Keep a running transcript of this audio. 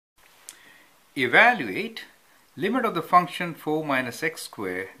evaluate limit of the function 4 minus x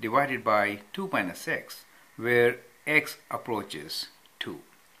squared divided by 2 minus x, where x approaches 2.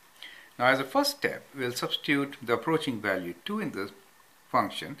 Now as a first step, we'll substitute the approaching value 2 in the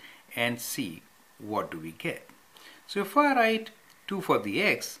function and see what do we get. So if I write 2 for the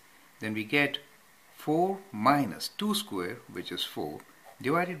x, then we get 4 minus 2 squared, which is 4,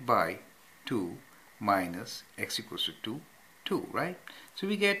 divided by 2 minus x equals to 2, right? So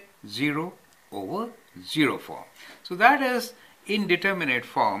we get 0 over 0 form. So that is indeterminate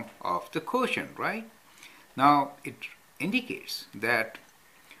form of the quotient, right? Now it indicates that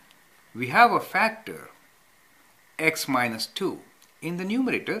we have a factor x minus 2 in the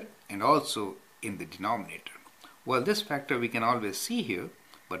numerator and also in the denominator. Well, this factor we can always see here,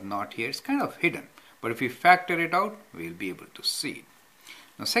 but not here. It's kind of hidden. But if we factor it out, we'll be able to see it.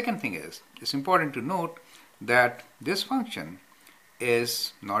 Now, second thing is, it's important to note that this function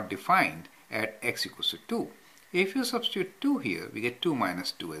is not defined at x equals to 2. If you substitute 2 here, we get 2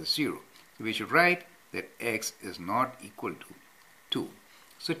 minus 2 as 0. So we should write that x is not equal to 2.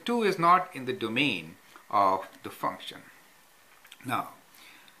 So 2 is not in the domain of the function. Now,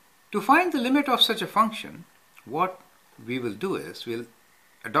 to find the limit of such a function, what we will do is we'll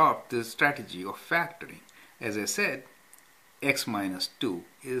adopt this strategy of factoring. As I said, x minus 2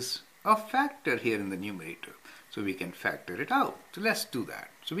 is a factor here in the numerator. So we can factor it out. So let's do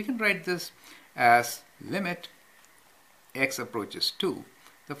that. So we can write this as limit x approaches 2.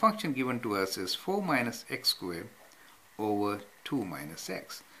 The function given to us is 4 minus x squared over 2 minus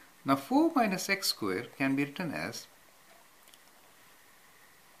x. Now 4 minus x squared can be written as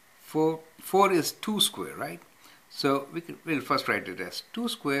 4 is 2 square, right? So we'll first write it as 2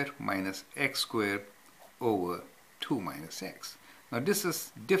 square minus x squared over 2 minus x. Now this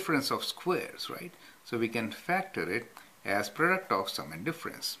is difference of squares, right? So we can factor it as product of sum and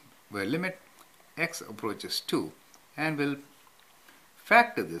difference, where limit x approaches 2, and we'll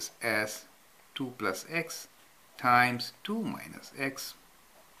factor this as 2 plus x times 2 minus x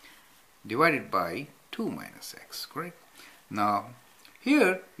divided by 2 minus x, correct? Now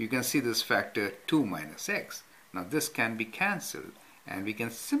here you can see this factor 2 minus x. Now this can be cancelled and we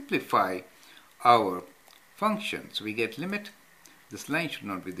can simplify our function. So we get limit, this line should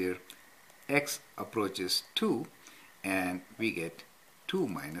not be there, x approaches 2, and we get 2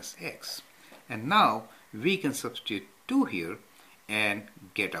 minus x. And now we can substitute 2 here and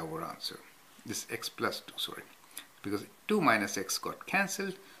get our answer. This x plus 2, sorry, because 2 minus x got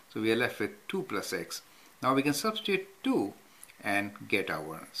cancelled, so we are left with 2 plus x. Now we can substitute 2 and get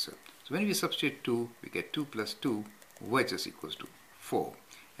our answer. So when we substitute 2, we get 2 plus 2, which is equals to 4.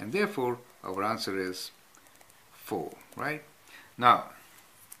 And therefore, our answer is 4, right? Now,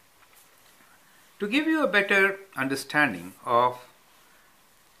 to give you a better understanding of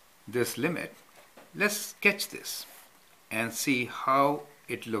this limit, let's sketch this and see how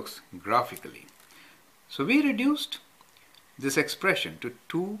it looks graphically. So we reduced this expression to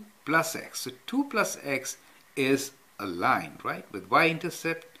 2 plus x. So 2 plus x is a line, right, with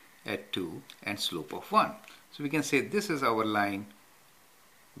y-intercept at 2 and slope of 1. So we can say this is our line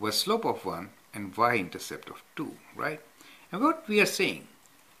with slope of 1 and y-intercept of 2, right? And what we are saying,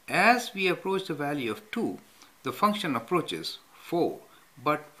 as we approach the value of 2, the function approaches 4,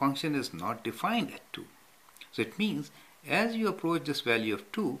 but function is not defined at 2. So it means as you approach this value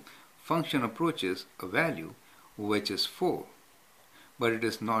of 2, function approaches a value which is 4, but it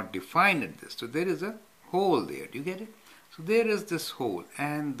is not defined at this. So there is a hole there. Do you get it? So there is this hole,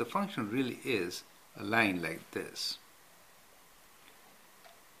 and the function really is a line like this.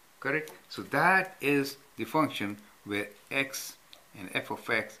 Correct? So that is the function where x and f of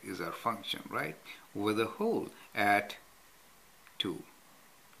x is our function, right? With a hole at 2.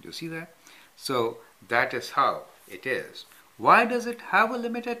 Do you see that? So that is how it is. Why does it have a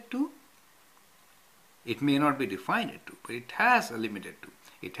limit at 2? It may not be defined at 2, but it has a limit at 2.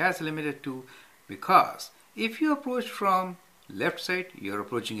 It has a limit at 2 because if you approach from left side, you're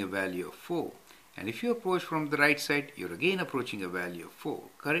approaching a value of 4. And if you approach from the right side, you're again approaching a value of 4,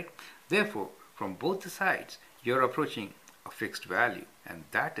 correct? Therefore, from both the sides, you're approaching a fixed value, and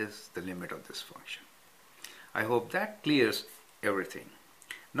that is the limit of this function. I hope that clears everything.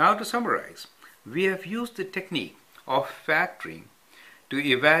 Now to summarize, we have used the technique of factoring to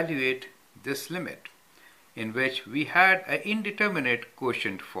evaluate this limit, in which we had an indeterminate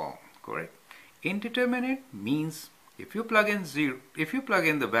quotient form, correct? Indeterminate means if you plug in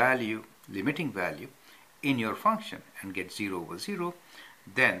the value, limiting value, in your function and get 0 over 0,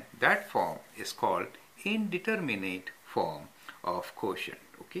 then that form is called indeterminate form of quotient.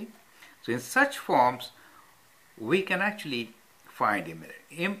 Okay, so in such forms we can actually find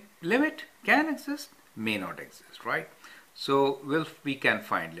limit can exist, may not exist, right? So we can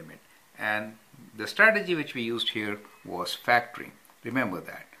find limit, and the strategy which we used here was factoring. Remember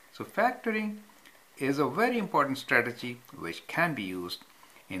that. So factoring is a very important strategy which can be used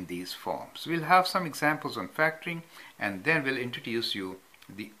in these forms. We'll have some examples on factoring, and then we'll introduce you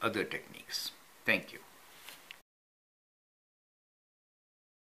the other techniques. Thank you.